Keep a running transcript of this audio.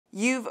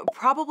You've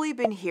probably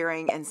been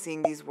hearing and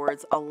seeing these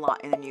words a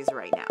lot in the news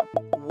right now: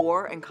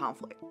 war and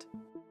conflict.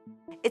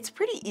 It's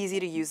pretty easy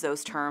to use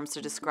those terms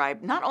to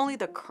describe not only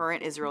the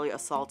current Israeli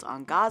assault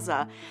on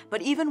Gaza,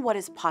 but even what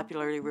is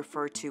popularly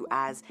referred to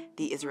as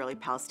the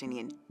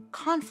Israeli-Palestinian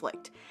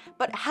conflict.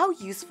 But how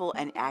useful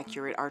and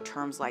accurate are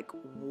terms like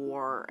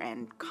war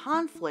and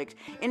conflict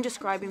in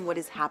describing what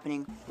is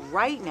happening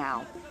right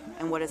now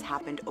and what has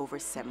happened over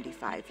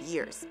 75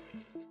 years?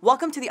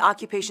 Welcome to the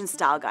Occupation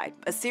Style Guide,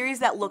 a series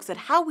that looks at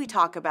how we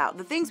talk about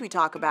the things we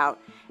talk about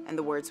and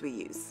the words we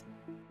use.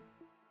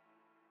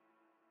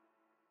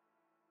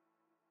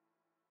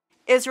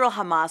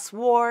 Israel-Hamas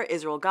War,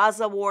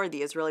 Israel-Gaza War,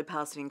 the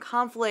Israeli-Palestinian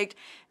conflict,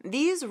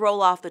 these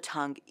roll off the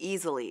tongue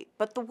easily,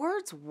 but the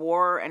words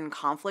war and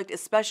conflict,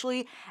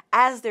 especially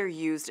as they're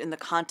used in the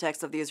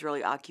context of the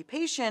Israeli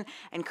occupation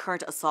and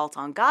current assault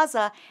on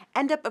Gaza,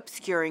 end up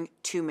obscuring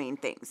two main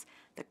things: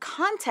 the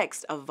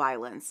context of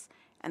violence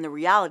and the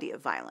reality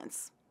of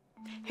violence.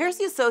 Here's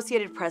the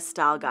Associated Press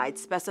style guide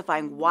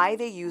specifying why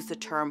they use the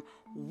term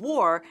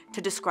war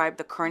to describe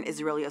the current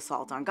Israeli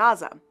assault on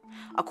Gaza.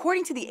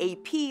 According to the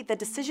AP, the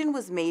decision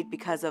was made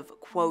because of,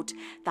 quote,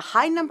 the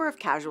high number of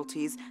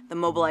casualties, the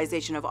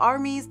mobilization of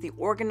armies, the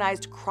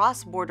organized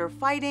cross-border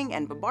fighting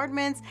and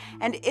bombardments,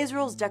 and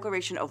Israel's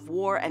declaration of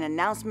war and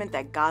announcement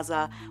that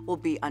Gaza will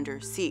be under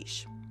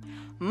siege.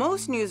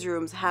 Most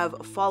newsrooms have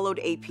followed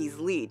AP's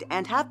lead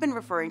and have been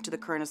referring to the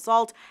current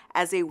assault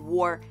as a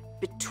war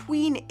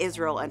between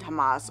Israel and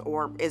Hamas,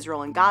 or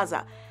Israel and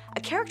Gaza, a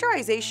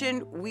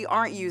characterization we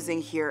aren't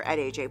using here at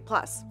AJ+.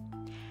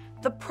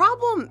 The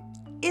problem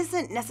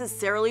isn't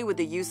necessarily with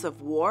the use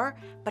of war,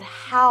 but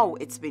how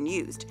it's been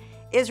used.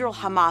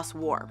 Israel-Hamas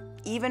War,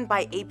 even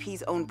by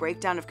AP's own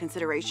breakdown of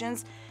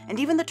considerations, and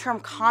even the term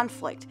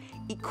conflict,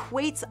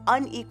 equates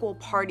unequal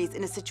parties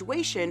in a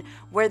situation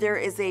where there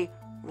is a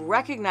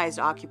recognized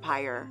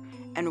occupier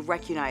and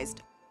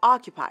recognized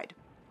occupied.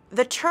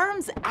 The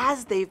terms,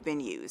 as they've been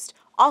used,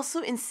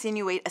 also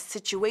insinuate a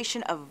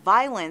situation of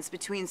violence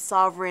between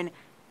sovereign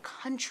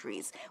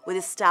countries with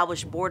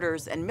established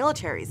borders and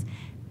militaries.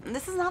 And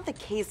this is not the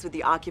case with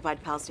the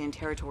occupied Palestinian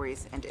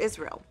territories and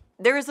Israel.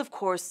 There is, of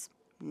course,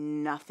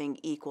 nothing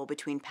equal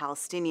between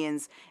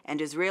Palestinians and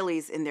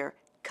Israelis in their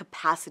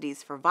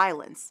capacities for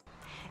violence.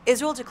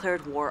 Israel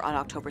declared war on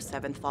October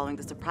 7th following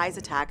the surprise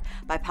attack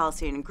by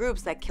Palestinian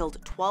groups that killed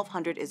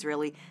 1,200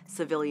 Israeli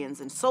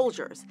civilians and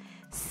soldiers.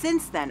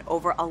 Since then,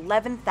 over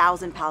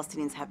 11,000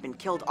 Palestinians have been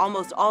killed,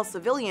 almost all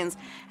civilians,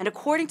 and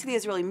according to the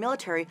Israeli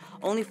military,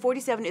 only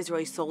 47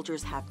 Israeli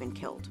soldiers have been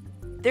killed.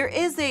 There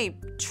is a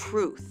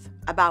truth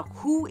about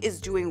who is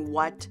doing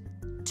what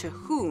to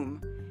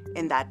whom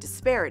in that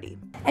disparity.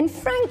 And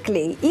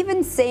frankly,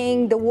 even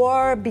saying the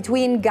war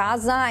between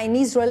Gaza and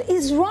Israel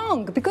is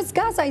wrong, because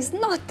Gaza is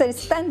not a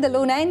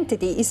standalone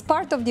entity, it's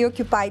part of the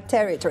occupied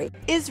territory.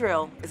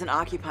 Israel is an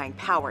occupying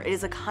power. It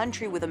is a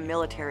country with a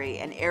military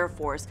and air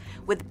force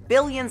with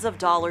billions of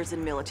dollars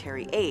in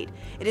military aid.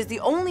 It is the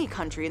only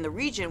country in the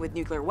region with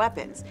nuclear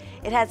weapons.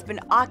 It has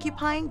been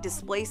occupying,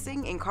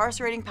 displacing,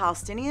 incarcerating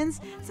Palestinians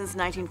since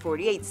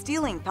 1948,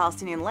 stealing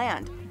Palestinian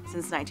land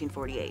since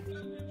 1948.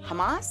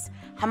 Hamas?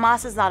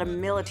 Hamas is not a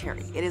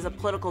military. It is a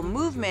political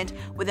movement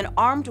with an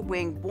armed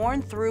wing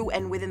born through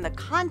and within the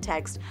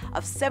context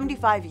of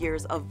 75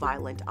 years of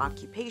violent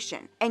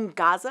occupation. And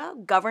Gaza,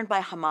 governed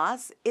by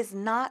Hamas, is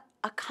not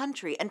a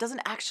country and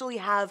doesn't actually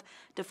have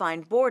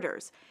defined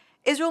borders.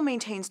 Israel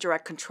maintains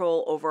direct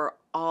control over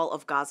all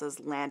of Gaza's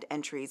land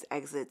entries,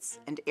 exits,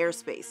 and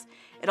airspace.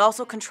 It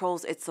also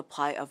controls its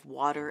supply of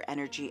water,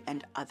 energy,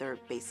 and other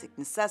basic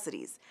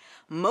necessities.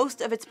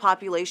 Most of its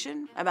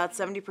population, about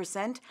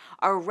 70%,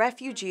 are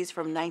refugees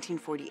from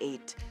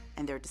 1948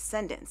 and their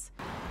descendants.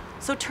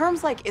 So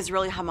terms like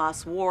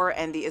Israeli-Hamas War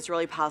and the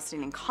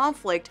Israeli-Palestinian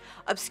conflict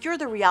obscure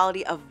the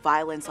reality of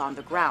violence on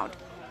the ground.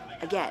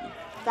 Again,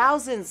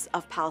 thousands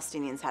of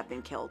Palestinians have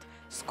been killed.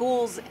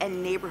 Schools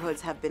and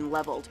neighborhoods have been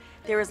leveled.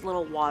 There is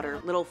little water,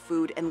 little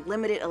food, and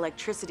limited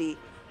electricity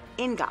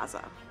in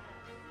Gaza.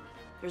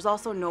 There's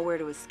also nowhere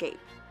to escape.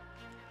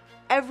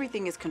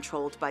 Everything is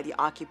controlled by the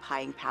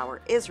occupying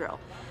power, Israel.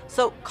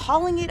 So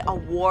calling it a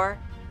war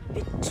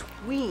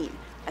between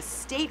a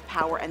state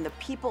power and the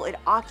people it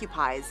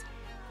occupies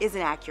is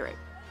inaccurate.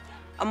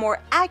 A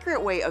more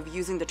accurate way of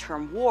using the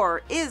term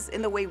war is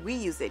in the way we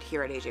use it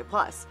here at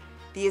AJ+,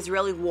 the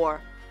Israeli war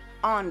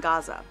on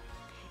Gaza.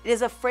 It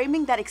is a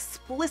framing that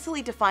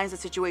explicitly defines the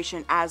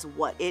situation as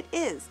what it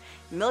is: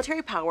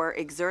 military power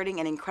exerting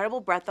an incredible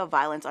breadth of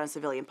violence on a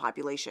civilian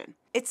population.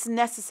 It's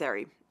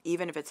necessary,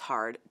 even if it's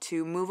hard,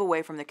 to move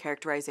away from the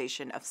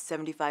characterization of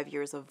 75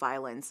 years of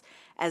violence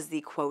as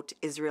the, quote,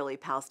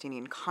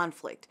 Israeli-Palestinian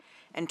conflict,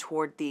 and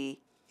toward the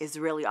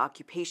Israeli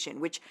occupation,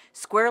 which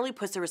squarely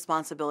puts the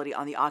responsibility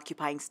on the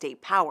occupying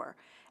state power,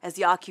 as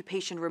the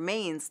occupation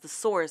remains the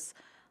source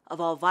of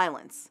all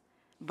violence.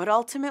 But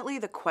ultimately,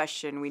 the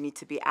question we need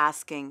to be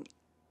asking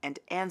and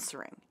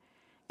answering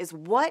is,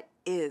 what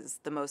is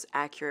the most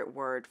accurate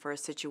word for a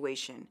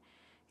situation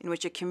in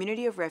which a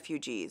community of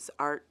refugees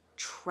are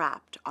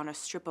trapped on a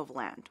strip of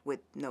land with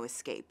no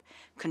escape,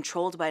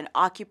 controlled by an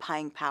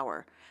occupying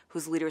power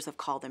whose leaders have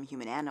called them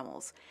human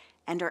animals,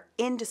 and are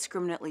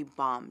indiscriminately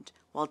bombed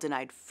while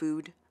denied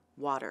food,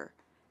 water,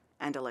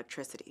 and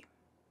electricity.